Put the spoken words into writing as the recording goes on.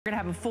We're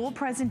gonna have a full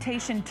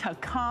presentation to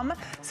come,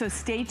 so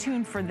stay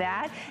tuned for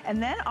that. And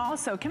then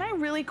also, can I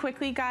really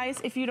quickly, guys,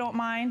 if you don't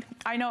mind,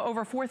 I know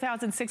over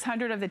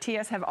 4,600 of the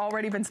TS have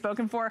already been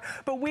spoken for,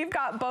 but we've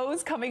got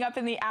bows coming up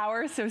in the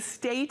hour, so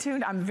stay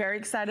tuned. I'm very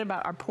excited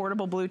about our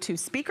portable Bluetooth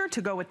speaker to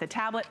go with the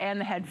tablet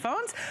and the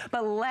headphones.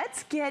 But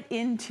let's get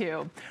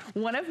into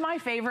one of my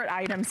favorite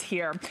items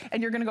here.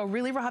 And you're gonna go,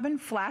 really, Robin?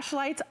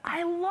 Flashlights?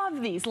 I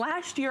love these.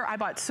 Last year, I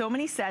bought so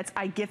many sets.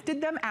 I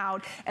gifted them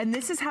out, and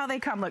this is how they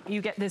come. Look,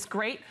 you get this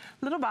great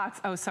little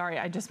box. Oh, sorry,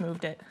 I just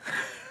moved it.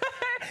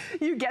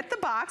 You get the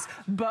box,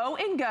 bow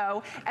and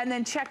go, and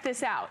then check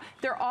this out.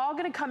 They're all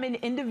gonna come in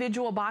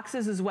individual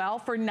boxes as well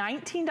for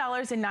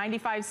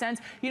 $19.95.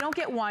 You don't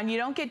get one, you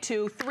don't get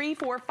two, 3,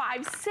 4,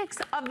 5, 6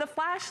 of the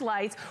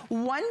flashlights,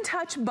 one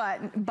touch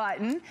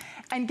button,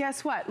 and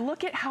guess what?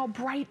 Look at how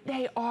bright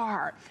they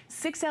are.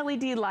 6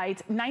 LED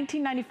lights,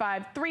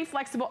 $19.95, 3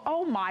 flexible,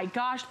 oh my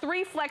gosh,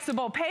 3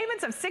 flexible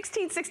payments of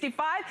 $16.65,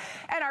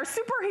 and our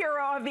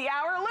superhero of the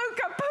hour, Lou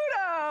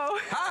Caputo.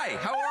 Hi,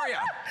 how are you?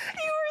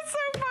 You were so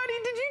funny.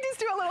 Did you just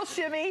do a little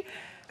shimmy?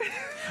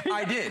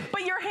 I did.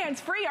 But you're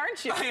hands-free,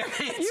 aren't you? I am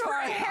hands-free. You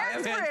are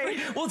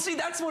hands-free. Well, see,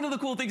 that's one of the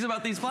cool things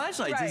about these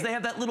flashlights is they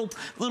have that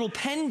little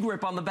pen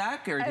grip on the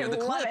back area here, the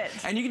clip,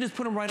 and you can just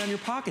put them right on your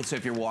pocket. So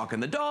if you're walking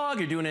the dog,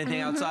 you're doing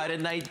anything outside at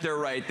night, they're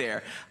right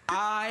there.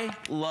 I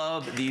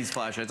love these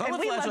flashlights. I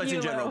love flashlights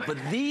in general, but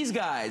these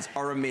guys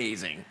are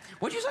amazing.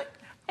 What'd you say?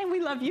 And we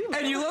love you.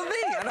 And you love me.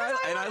 And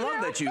I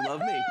love that you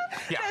love me.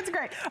 Yeah. That's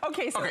great.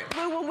 Okay, so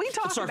when we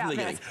talk about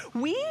this,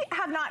 we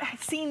have not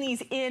seen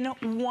these in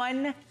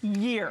 1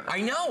 year. I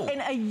know.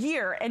 In a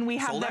year. And we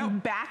have them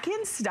back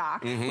in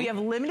stock. We have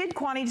limited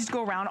quantities to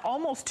go around.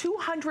 Almost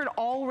 200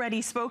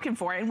 already spoken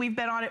for. And we've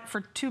been on it for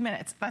 2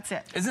 minutes. That's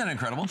it. Isn't that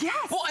incredible?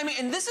 Yes. Well, I mean,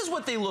 and this is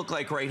what they look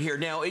like right here.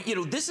 Now, you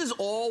know, this is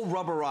all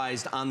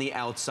rubberized on the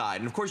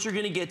outside. And of course, you're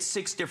going to get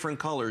 6 different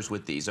colors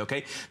with these,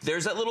 okay?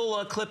 There's that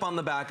little clip on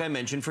the back I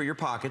mentioned for your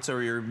pockets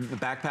or your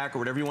backpack or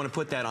whatever you want to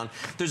put that on.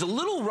 There's a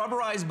little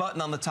rubberized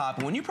button on the top,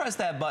 and when you press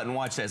that button,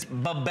 watch this,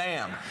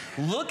 ba-bam.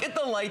 Look at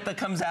the light that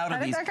comes out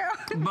of these.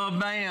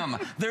 Ba-bam.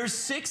 There's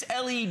 6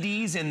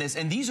 LEDs in this,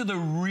 and these are the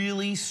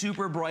really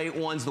super bright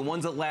ones, the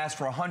ones that last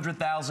for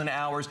 100,000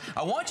 hours.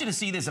 I want you to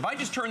see this. If I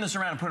just turn this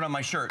around and put it on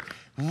my shirt,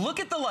 look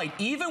at the light.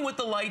 Even with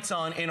the lights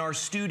on in our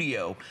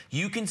studio,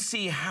 you can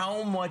see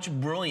how much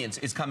brilliance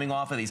is coming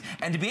off of these.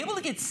 And to be able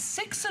to get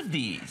 6 of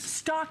these.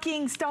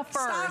 Stocking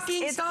stuffers.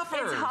 Stocking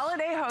stuffers. It's holiday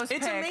host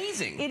It's pick.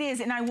 amazing. It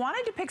is, and I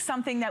wanted to pick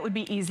something that would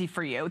be easy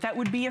for you, that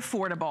would be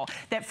affordable,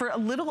 that for a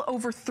little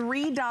over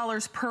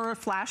 $3 per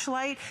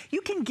flashlight,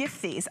 you can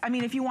gift these. I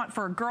mean, if you want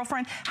for a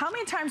girlfriend, how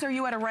many times are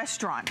you at a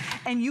restaurant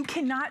and you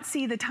cannot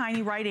see the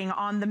tiny writing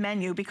on the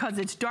menu because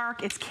it's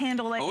dark, it's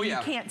candlelit, and you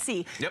can't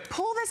see?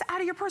 Pull this out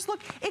of your purse.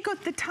 Look, it goes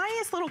the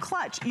tiniest little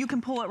clutch. You can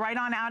pull it right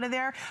on out of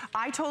there.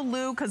 I told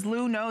Lou, because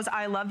Lou knows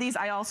I love these.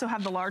 I also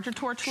have the larger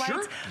torch lights.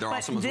 Sure, they're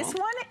awesome as well. This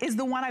one is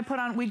the one I put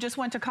on. We just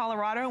went to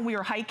Colorado and we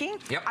were hiking.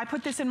 I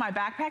put this in my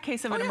backpack in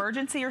case of an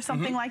emergency or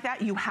something like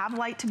that. You have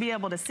light to be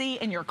able to see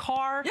in your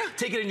car. Yeah,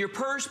 take it in your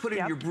purse, put it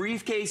in your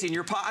briefcase, in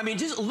your pocket. I mean,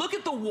 just look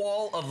at the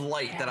wall of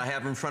light that I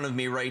have in front of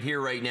me right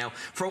here, right now,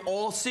 for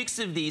all 6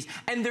 of these.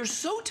 And they're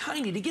so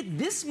tiny to get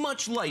this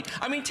much light.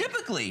 I mean,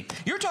 typically,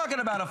 you're talking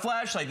about a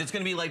flashlight that's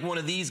going to be like one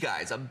of these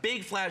guys, a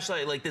big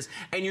flashlight like this,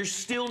 and you're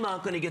still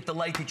not going to get the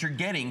light that you're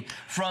getting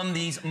from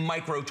these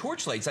micro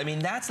torch lights. I mean,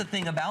 that's the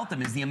thing about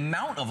them, is the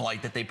amount of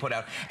light that they put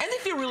out. And they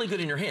feel really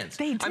good in your hands.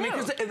 They do. I mean,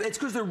 it's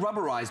because they're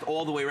rubberized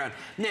all the way around.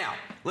 Now,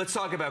 let's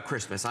talk about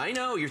Christmas. I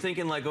know you're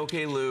thinking like,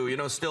 okay, Lou, you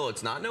know, still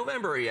it's not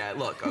November yet.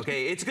 Look,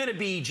 okay, it's going to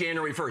be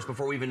January 1st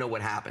before we even know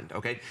what happened,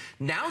 okay?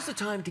 Now's the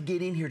time to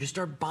get in here to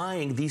start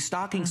buying these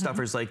stocking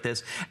stuffers like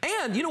this.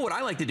 And you know what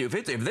I like to do?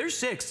 If there's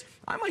 6,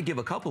 I might give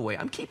a couple away.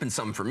 I'm keeping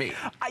some for me.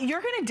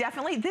 You're going to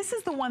definitely, this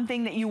is the one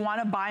thing that you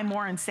want to buy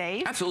more and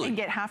save. Absolutely. And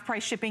get half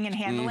price shipping and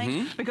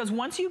handling. Because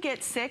once you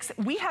get 6,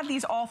 we have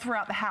these all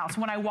throughout the house.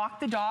 When I walk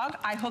the dog,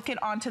 I hook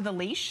it onto the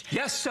leash.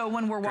 Yes. So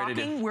when we're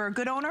walking, we're a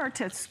good owner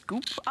to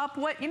scoop up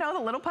what, you know, the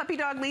little puppy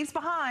dog leaves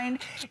behind.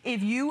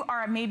 If you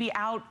are maybe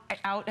out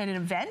at an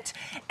event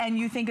and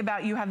you think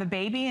about you have a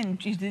baby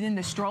and you did in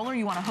the stroller,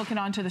 you want to hook it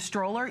onto the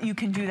stroller, you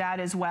can do that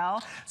as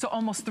well. So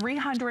almost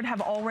 300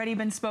 have already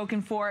been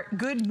spoken for.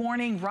 Good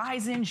morning,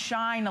 rise and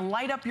shine,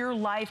 light up your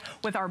life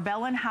with our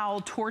Bell &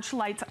 Howell torch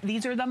lights.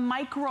 These are the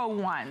micro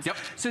ones.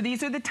 So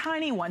these are the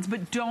tiny ones,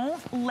 but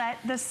don't let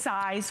the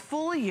size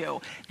fool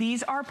you.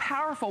 These are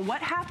powerful.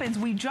 What happens,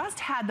 we just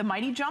had the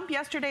Mighty Jump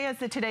yesterday as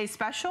the Today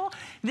Special.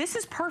 This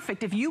is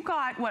perfect. If you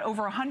got, what,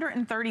 over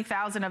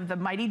 130,000 of the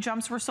Mighty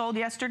Jumps were sold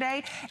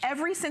yesterday,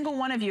 every single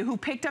one of you who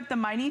picked up the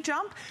Mighty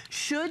Jump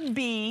should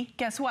be,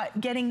 guess what,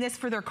 getting this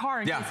for their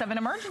car in case of an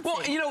emergency.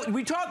 Well, you know,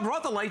 we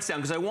brought the lights down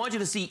because I want you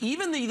to see,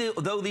 even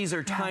though these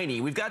are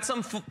tiny, we've got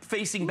some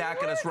facing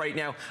back at us right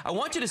now. I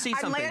want you to see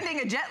something. I'm landing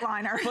a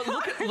jetliner. But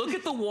look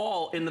at the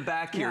wall in the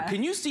back here.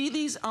 Can you see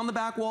these on the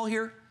back wall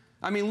here?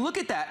 I mean, look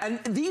at that.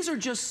 And these are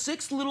just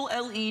 6 little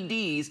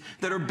LEDs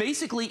that are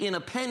basically in a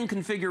pen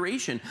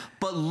configuration.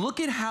 But look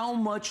at how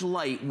much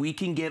light we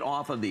can get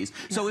off of these.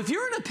 Yeah. So if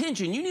you're in a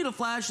pinch and you need a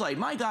flashlight,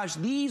 my gosh,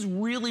 these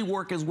really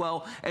work as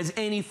well as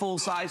any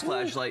full-size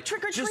flashlight.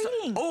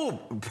 Trick-or-treating. Oh,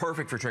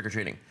 perfect for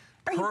trick-or-treating.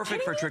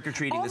 Perfect for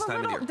trick-or-treating this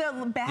time of year.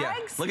 The bags?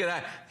 Yeah, look at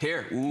that.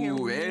 Here.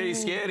 Ooh, very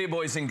scary,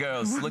 boys and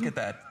girls. Look at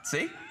that.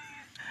 See?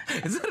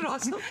 Isn't it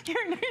awesome?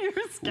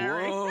 You're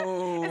scary.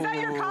 Whoa. Is that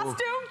your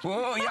costume?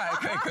 Whoa, yeah,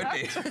 it could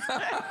be.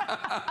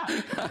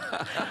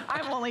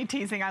 I'm only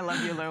teasing. I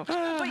love you, Lou.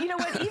 But you know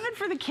what? Even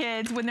for the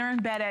kids, when they're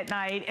in bed at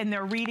night and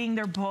they're reading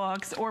their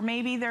books, or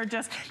maybe they're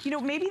just, you know,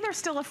 maybe they're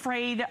still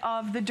afraid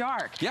of the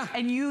dark. Yeah.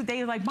 And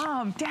they're like,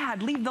 Mom,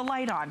 Dad, leave the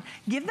light on.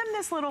 Give them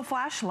this little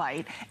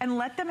flashlight and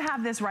let them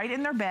have this right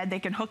in their bed. They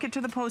can hook it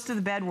to the post of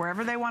the bed,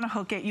 wherever they want to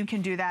hook it. You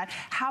can do that.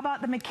 How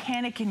about the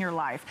mechanic in your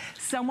life?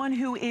 Someone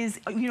who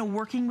is, you know,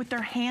 working with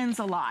their hands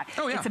a lot.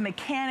 Oh, yeah. It's a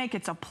mechanic,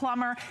 it's a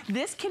plumber.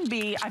 This can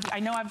be, I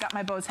know I've got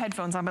my Bose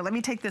headphones on, but let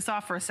me take this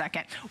off for a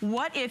second.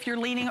 What if you're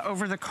leaning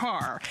over the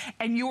car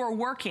and you are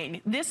working?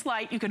 This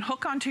light you can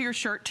hook onto your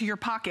shirt to your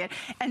pocket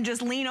and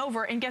just lean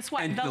over, and guess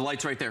what? And the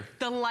light's right there.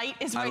 The light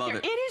is right there.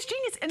 It is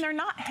genius, and they're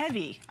not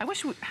heavy. I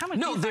wish, how much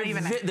no,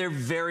 they're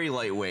very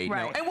lightweight.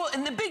 Right. No.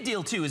 And the big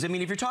deal too is, I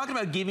mean, if you're talking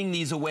about giving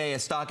these away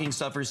as stocking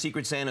stuffers,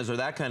 Secret Santas, or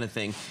that kind of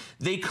thing,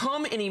 they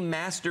come in a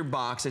master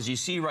box, as you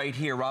see right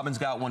here. Robin's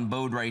got one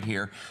bowed right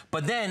here.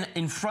 But then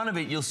in front of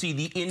it, you'll see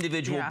the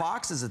individual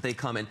boxes that they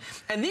come in.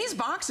 And these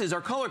boxes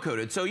are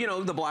color-coded. So, you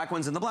know, the black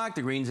one's in the black,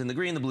 the green's in the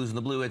green, the blue's in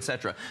the blue,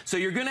 etc. So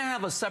you're going to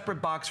have a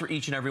separate box for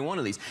each and every one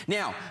of these.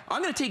 Now,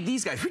 I'm going to take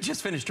these guys. We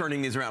just finished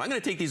turning these around. I'm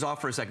going to take these off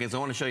for a second because I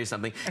want to show you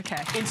something.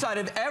 Okay. Inside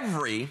of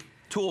every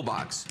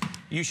toolbox,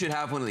 you should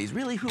have one of these.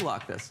 Really, who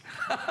locked this?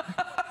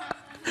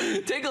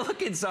 Take a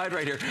look inside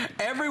right here.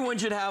 Everyone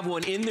should have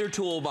one in their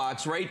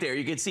toolbox right there.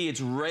 You can see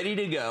it's ready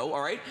to go,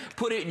 all right?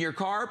 Put it in your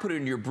car, put it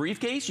in your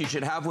briefcase. You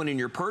should have one in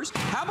your purse.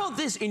 How about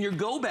this in your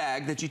go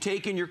bag that you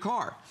take in your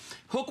car?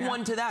 Hook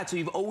one to that so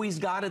you've always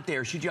got it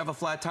there should you have a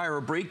flat tire or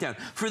breakdown.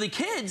 For the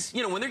kids,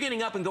 you know, when they're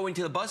getting up and going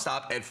to the bus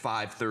stop at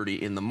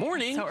 5:30 in the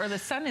morning. So, or the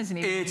sun isn't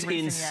even It's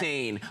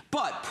insane. Yet.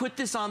 But put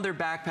this on their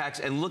backpacks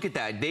and look at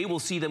that. They will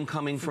see them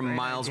coming from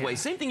miles away.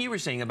 Same thing you were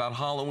saying about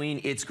Halloween.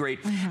 It's great.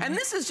 And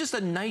this is just a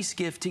nice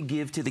gift to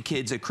give to the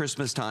kids at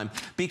Christmas time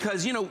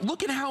because, you know,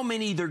 look at how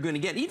many they're going to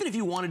get. Even if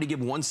you wanted to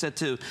give one set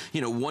to,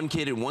 you know, one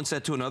kid and one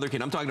set to another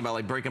kid. I'm talking about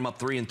like breaking them up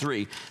 3 and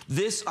 3.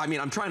 This, I mean,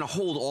 I'm trying to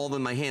hold all of them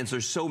in my hands.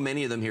 There's so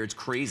many of them here. It's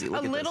crazy.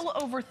 Look a little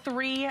over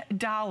 $3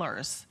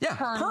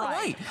 per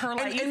light. Per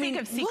light. You think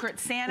of Secret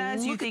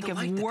Santas, you think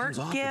of work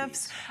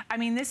gifts. I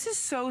mean, this is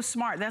so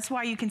smart. That's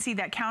why you can see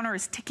that counter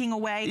is ticking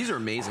away. These are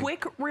amazing.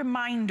 Quick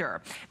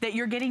reminder that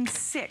you're getting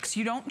 6.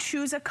 You don't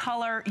choose a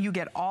color. You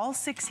get all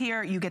 6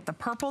 here. You get the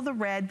purple, the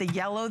red, the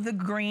yellow, the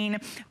green,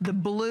 the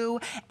blue,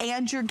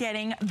 and you're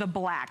getting the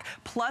black.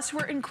 Plus,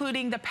 we're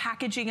including the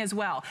packaging as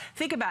well.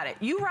 Think about it.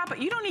 You wrap it.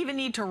 You don't even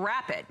need to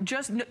wrap it.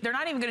 Just they're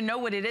not even going to know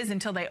what it is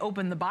until they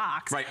open the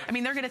box. Right. I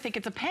mean, they're going to think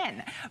it's a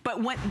pen.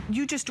 But when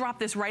you just drop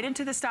this right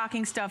into the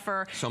stocking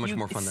stuffer, so much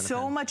more fun than a pen.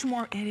 So much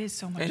more. It is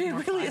so much more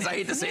fun. It really is. I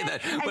hate to say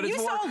that, but and it's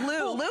you more. saw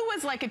Lou. Lou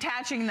was like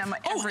attaching them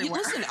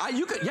everywhere. Listen,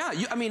 you could,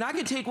 I mean, I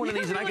could take one of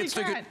these and I could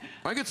stick it.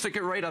 I could stick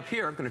it right up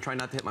here. I'm going to try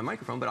not to hit my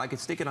microphone, but I could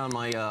stick it on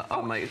my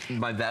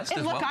my vest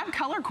as well. Look, I'm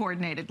color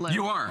coordinated, Lou.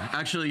 You are.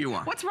 Actually, you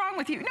are. What's wrong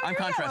with you? No, I'm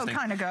contrasting. Yellow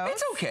kind of goes.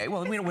 It's okay.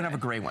 Well, we don't have a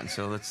gray one,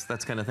 so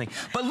that's kind of thing.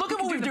 But look at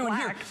what we're doing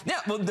here. Yeah.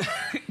 Well,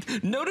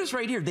 notice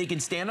right here, they can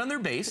stand on their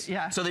base.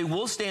 Yeah. So they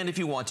will stand if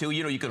you want to.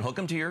 You know, you can hook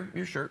them to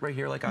your shirt right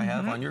here, like I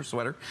have on your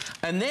sweater,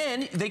 and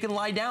then they can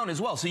lie down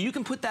as well. So you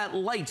can put that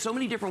light. So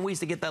many different ways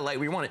to get that light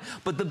where you want it.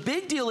 But the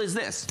big deal is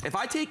this: if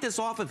I take this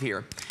off of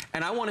here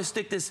and I want to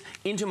stick this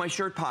into my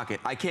shirt pocket,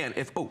 I can.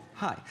 If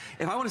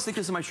I want to stick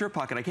this in my shirt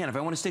pocket, I can. If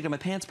I want to stick it in my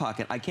pants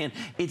pocket, I can.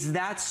 It's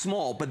that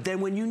small. But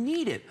then when you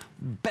need it,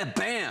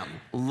 bam!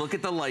 Look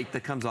at the light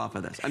that comes off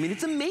of this. I mean,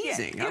 it's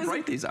amazing how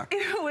bright these are.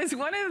 It was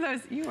one of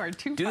those. You are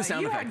too. Do the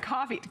sound effect. You had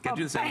coffee.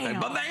 Do the sound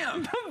effect.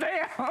 Ba-bam!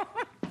 Ba-bam!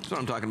 That's what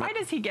I'm talking about. Why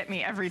does he get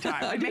me every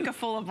time? I make a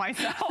fool of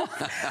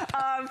myself.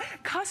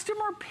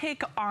 Customer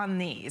pick on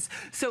these.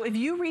 So if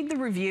you read the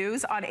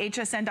reviews on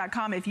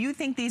hsn.com, if you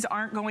think these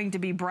aren't going to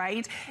be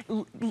bright,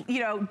 you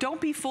know, don't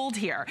be fooled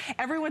here.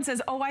 Everyone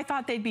says, oh, I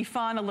thought they'd be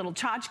fun, a little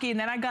tchotchke, and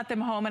then I got them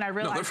home and I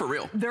realized. No, they're for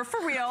real. They're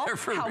for real. They're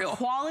for real. How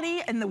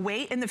quality and the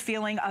weight and the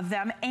feeling of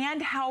them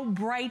and how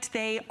bright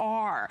they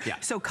are. Yeah.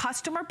 So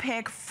customer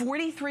pick,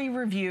 43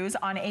 reviews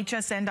on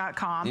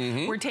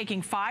hsn.com. We're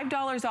taking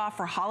 $5 off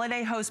for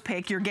holiday host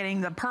pick. You're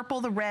getting the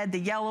purple, the red, the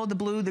yellow, the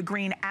blue, the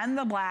green, and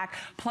the black.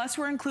 Plus,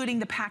 we're including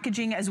the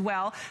packaging as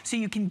well, so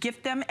you can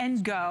gift them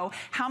and go.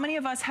 How many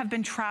of us have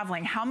been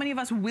traveling? How many of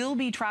us will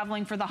be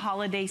traveling for the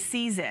holiday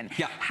season?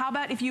 Yeah. How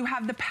about if you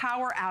have the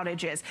power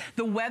outages?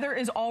 The weather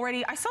is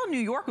already, I saw New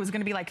York was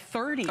going to be like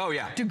 30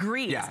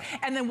 degrees. Yeah.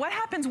 And then what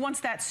happens once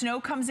that snow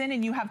comes in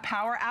and you have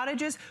power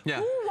outages? Yeah.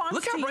 Who wants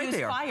Look how to bright use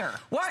they are. fire?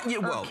 What? Yeah,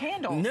 well,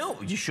 candles?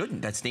 No, you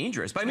shouldn't. That's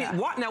dangerous. But I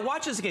mean, now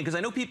watch this again, because I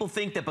know people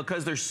think that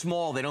because they're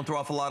small, they don't throw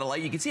off a lot of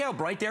light. You You can see how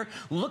bright there.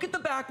 Look at the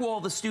back wall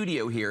of the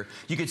studio here.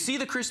 You can see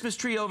the Christmas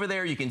tree over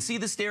there. You can see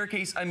the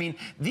staircase. I mean,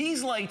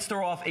 these lights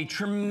throw off a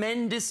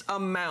tremendous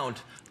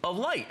amount of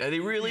light.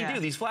 They really do,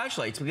 these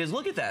flashlights, because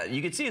look at that.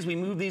 You can see as we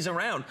move these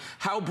around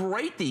how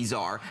bright these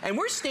are. And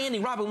we're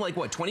standing, Robin, like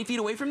what, 20 feet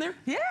away from there?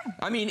 Yeah.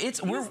 I mean,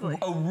 we're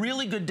a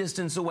really good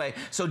distance away.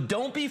 So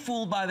don't be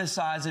fooled by the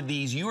size of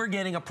these. You are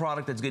getting a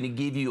product that's going to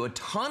give you a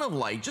ton of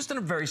light just in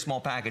a very small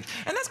package.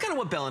 And that's kind of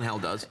what Bell & Howell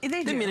does.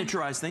 They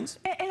miniaturize things.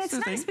 And it's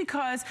nice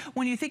because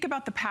when you think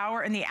about the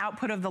power and the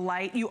output of the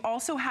light, you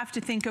also have to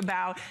think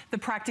about the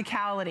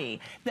practicality,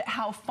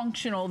 how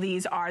functional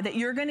these are, that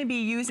you're going to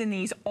be using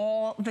these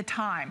all the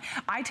time.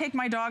 I take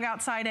my dog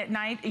outside at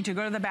night to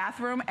go to the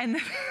bathroom, and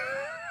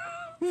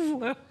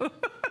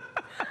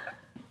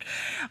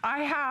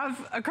I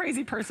have a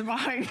crazy person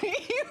behind me.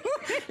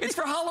 It's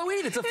for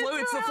Halloween. It's the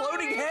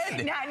floating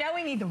head. Now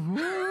we need the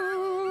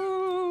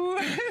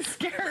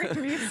scary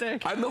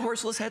music. I'm the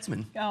horseless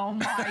headsman. Oh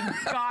my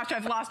gosh,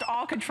 I've lost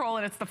all control,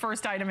 and it's the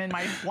first item in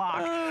my block.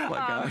 Oh my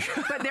gosh.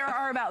 But there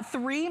are about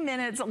 3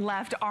 minutes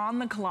left on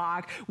the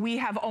clock. We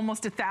have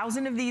almost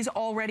 1,000 of these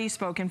already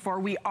spoken for.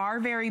 We are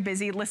very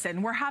busy.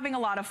 Listen, we're having a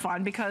lot of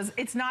fun because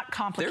it's not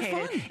complicated.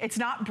 They're fun. It's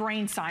not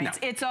brain science.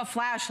 No. It's a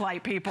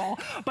flashlight, people.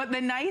 But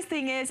the nice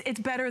thing is it's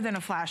better than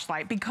a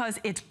flashlight because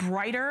it's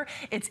brighter,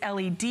 it's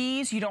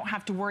LEDs, you don't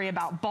have to worry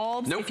about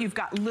bulbs. Nope. If you've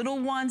got little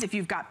ones, if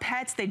you've got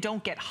pets, they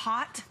don't get hot.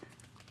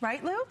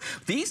 Right, Lou?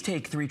 These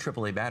take 3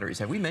 AAA batteries.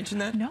 Have we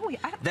mentioned that? No,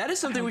 that is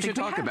something we should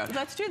talk about.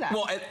 Let's do that.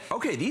 Well,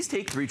 okay, these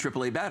take 3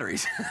 AAA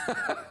batteries.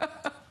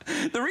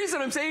 The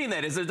reason I'm saying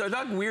that is they're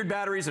not weird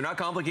batteries, they're not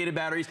complicated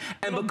batteries,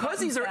 and because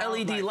these are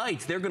LED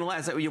lights, they're going to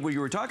last, what you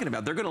were talking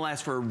about, they're going to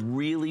last for a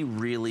really,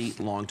 really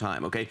long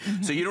time, okay?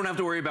 So you don't have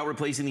to worry about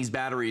replacing these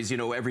batteries, you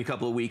know, every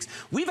couple of weeks.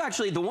 We've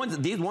actually,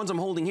 these ones I'm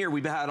holding here,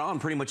 we've had on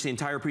pretty much the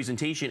entire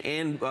presentation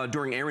and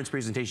during Aaron's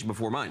presentation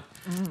before mine.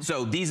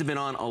 So these have been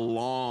on a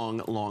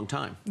long, long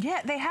time.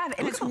 Yeah, they have,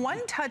 and it's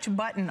one-touch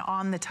button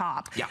on the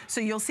top. Yeah.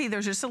 So you'll see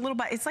there's just a little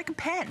button, it's like a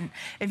pen.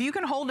 If you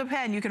can hold a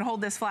pen, you can hold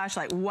this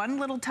flashlight. One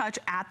little touch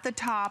at the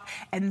top,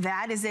 and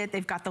that is it.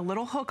 They've got the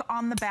little hook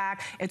on the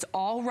back. It's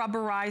all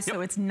rubberized,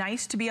 so it's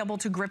nice to be able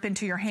to grip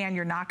into your hand.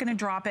 You're not gonna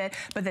drop it,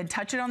 but then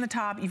touch it on the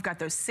top. You've got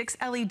those 6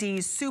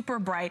 LEDs, super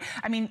bright.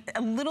 I mean,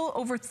 a little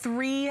over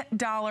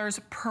 $3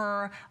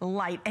 per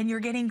light, and you're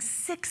getting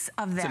 6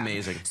 of them. It's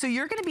amazing. So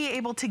you're gonna be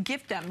able to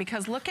gift them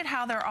because look at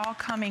how they're all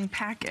coming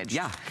packaged.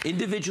 Yeah,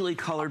 individually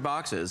colored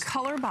boxes.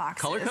 Color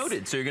boxes.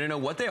 Color-coded, so you're gonna know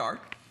what they are.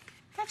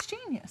 That's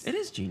genius. It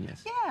is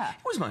genius. Yeah.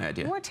 It was my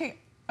idea.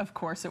 Of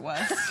course it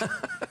was.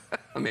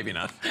 Maybe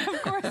not.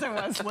 Of course it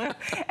was, Lou.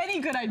 Any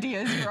good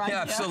idea is your idea.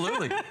 Yeah,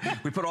 absolutely.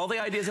 We put all the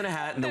ideas in a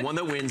hat, and the one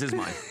that wins is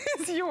mine.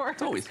 It's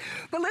yours. Always.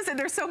 But listen,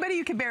 there's so many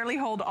you can barely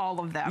hold all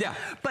of them. Yeah.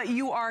 But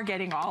you are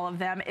getting all of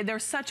them. They're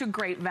such a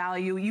great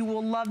value. You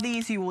will love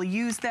these. You will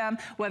use them,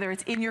 whether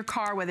it's in your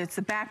car, whether it's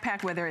the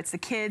backpack, whether it's the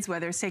kids,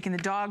 whether it's taking the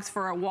dogs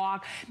for a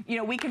walk. You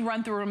know, we can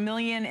run through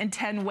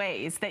 1,010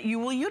 ways that you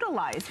will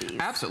utilize these.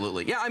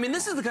 Absolutely. Yeah, I mean,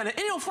 this is the kind of,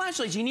 and, you know,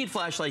 flashlights, you need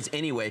flashlights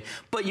anyway,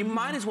 but you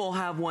might as well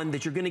have one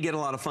that you're going to get a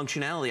lot of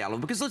functionality out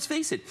of, because let's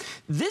face it,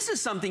 this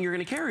is something you're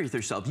going to carry with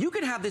yourself. You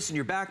could have this in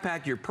your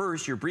backpack, your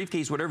purse, your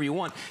briefcase, whatever you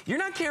want. You're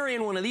not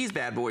carrying one of these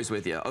bad boys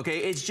with you, okay?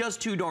 It's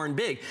just too darn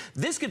big.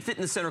 This could fit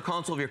in the center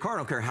console of your car. I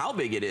don't care how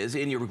big it is.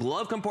 In your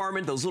glove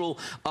compartment, those little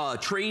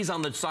trays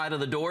on the side of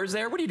the doors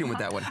there. What are you doing with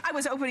that one? I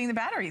was opening the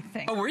battery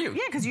thing. Oh, were you?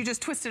 Yeah, because you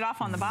just twist it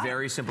off on the bottom.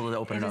 Very simple to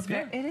open it up.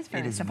 It is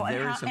very simple.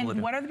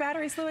 And what are the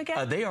batteries, Lou,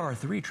 again? They are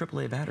 3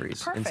 AAA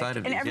batteries inside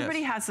of these. And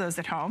everybody has those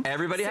at home.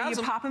 Everybody has them.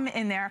 So you pop them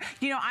in there.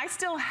 You know, I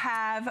still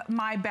have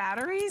my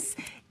batteries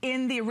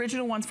in the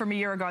original ones from a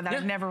year ago that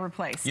I've never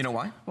replaced. You know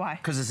why? Why?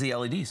 Because it's the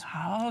LEDs.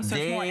 Oh, so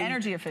it's more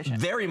energy efficient.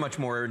 Very much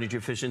more energy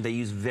efficient. They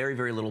use very,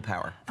 very little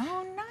power.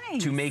 Oh,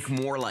 nice. To make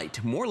more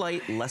light. More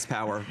light, less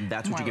power.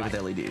 That's what you get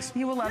with LEDs.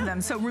 You will love them.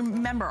 So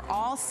remember,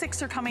 all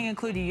 6 are coming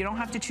included. You don't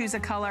have to choose a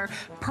color.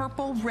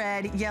 Purple,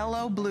 red,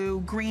 yellow,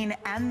 blue, green,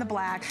 and the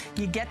black.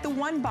 You get the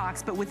one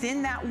box, but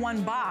within that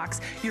one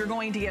box, you're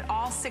going to get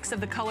all 6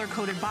 of the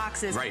color-coded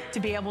boxes to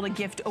be able to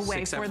gift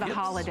away for the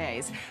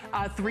holidays.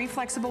 3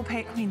 flexible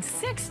pay, I mean,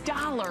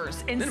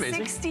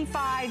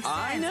 $6.65.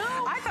 I know.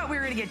 I thought we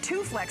were going to get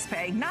 2 flex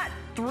pay, not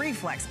 3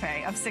 flex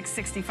pay of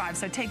 $6.65.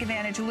 So take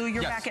advantage. Lou,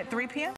 you're back at 3 p.m.?